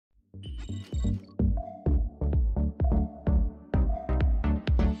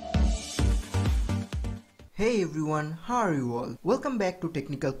Hey everyone, how are you all? Welcome back to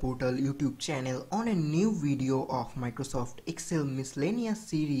Technical Portal YouTube channel on a new video of Microsoft Excel miscellaneous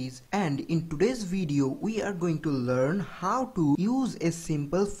series, and in today's video we are going to learn how to use a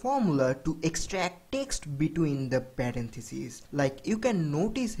simple formula to extract text between the parentheses. Like you can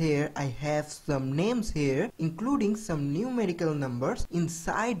notice here, I have some names here including some numerical numbers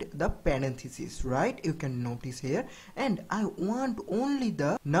inside the parentheses, right? You can notice here, and I want only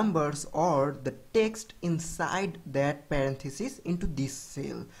the numbers or the text inside that parenthesis into this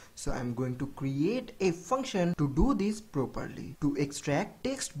cell. So I'm going to create a function to do this properly. To extract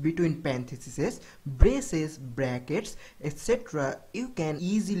text between parentheses, braces, brackets, etc., you can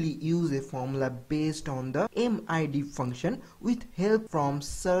easily use a formula based on the MID function with help from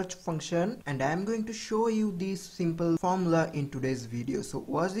search function, and I'm going to show you this simple formula in today's video. So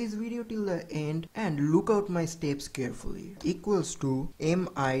watch this video till the end and look out my steps carefully. Equals to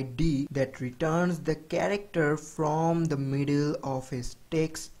MID, that returns the character from the middle of a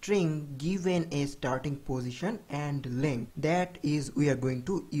text string given a starting position and length. That is we are going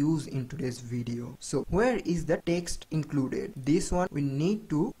to use in today's video. So where is the text included? This one we need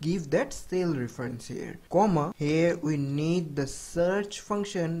to give that cell reference here, comma, here we need the search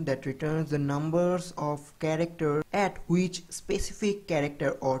function that returns the numbers of characters at which specific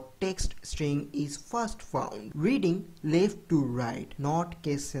character or text string is first found. Reading left to right, not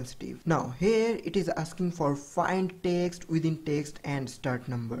case sensitive. Now here it is asking for find text within text and start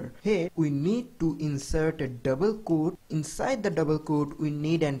number. Here we need to insert a double quote. Inside the double quote we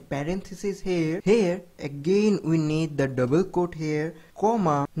need an parenthesis here. Here again we need the double quote here,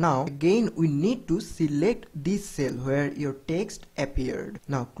 comma. Now again we need to select this cell where your text appeared.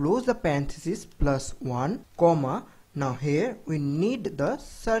 Now close the parenthesis plus 1, comma. Now here we need the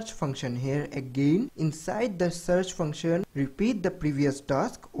search function. Here again inside the search function repeat the previous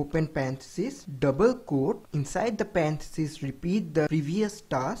task, open parenthesis, double quote, inside the parenthesis repeat the previous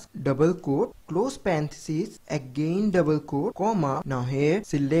task, double quote, close parenthesis, again double quote, comma. Now here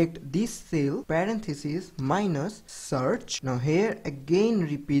select this cell, parenthesis minus search. Now here again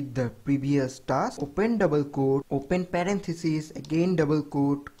repeat the previous task, open double quote, open parenthesis, again double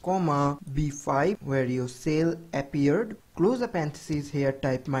quote, comma, B5 where your cell appeared. Close the parenthesis, here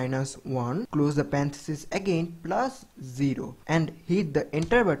type minus 1, close the parenthesis again plus 0 and hit the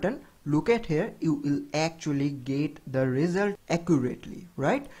enter button. Look at here, you will actually get the result accurately,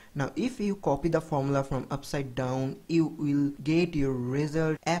 right? Now if you copy the formula from upside down, you will get your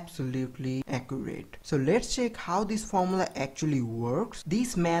result absolutely accurate. So let's check how this formula actually works.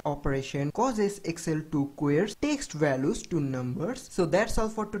 This math operation causes Excel to coerce text values to numbers. So that's all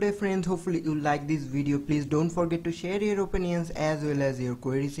for today friends. Hopefully you like this video. Please don't forget to share your opinions as well as your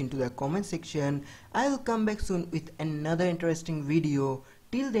queries into the comment section. I will come back soon with another interesting video.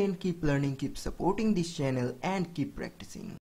 Till then, keep learning, keep supporting this channel and keep practicing.